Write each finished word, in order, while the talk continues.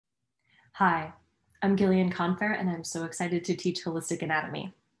Hi, I'm Gillian Confer, and I'm so excited to teach holistic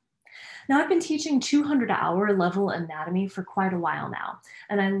anatomy. Now, I've been teaching 200-hour level anatomy for quite a while now,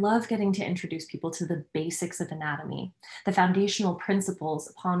 and I love getting to introduce people to the basics of anatomy, the foundational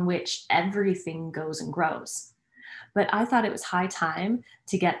principles upon which everything goes and grows. But I thought it was high time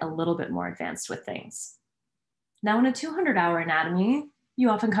to get a little bit more advanced with things. Now, in a 200-hour anatomy,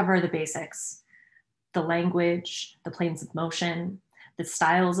 you often cover the basics: the language, the planes of motion, the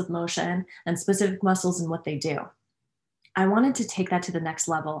styles of motion, and specific muscles and what they do. I wanted to take that to the next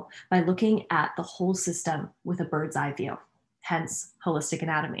level by looking at the whole system with a bird's eye view, hence holistic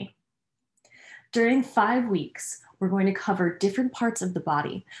anatomy. During 5 weeks, we're going to cover different parts of the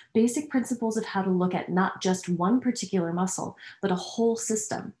body, basic principles of how to look at not just one particular muscle, but a whole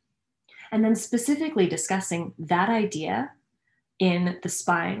system, and then specifically discussing that idea in the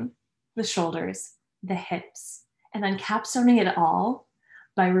spine, the shoulders, the hips, and then capstoning it all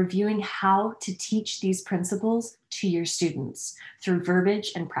by reviewing how to teach these principles to your students through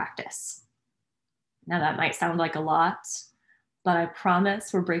verbiage and practice. Now, that might sound like a lot, but I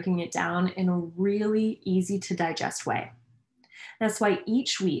promise we're breaking it down in a really easy to digest way. That's why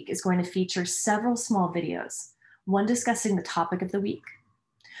each week is going to feature several small videos, one discussing the topic of the week,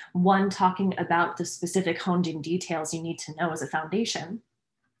 one talking about the specific honed in details you need to know as a foundation,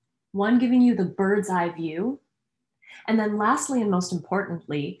 one giving you the bird's eye view, and then lastly, and most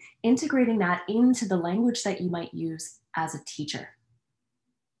importantly, integrating that into the language that you might use as a teacher.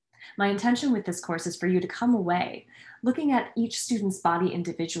 My intention with this course is for you to come away looking at each student's body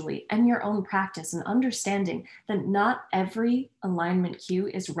individually and your own practice and understanding that not every alignment cue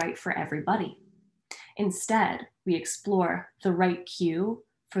is right for everybody. Instead, we explore the right cue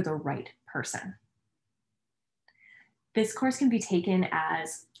for the right person. This course can be taken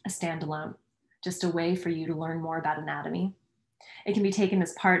as a standalone, just a way for you to learn more about anatomy. It can be taken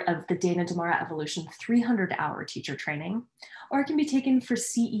as part of the Dana Damara Evolution 300-hour teacher training, or it can be taken for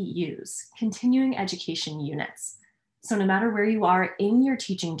CEUs, continuing education units. So no matter where you are in your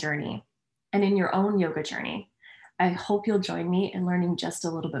teaching journey and in your own yoga journey, I hope you'll join me in learning just a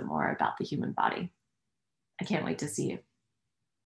little bit more about the human body. I can't wait to see you.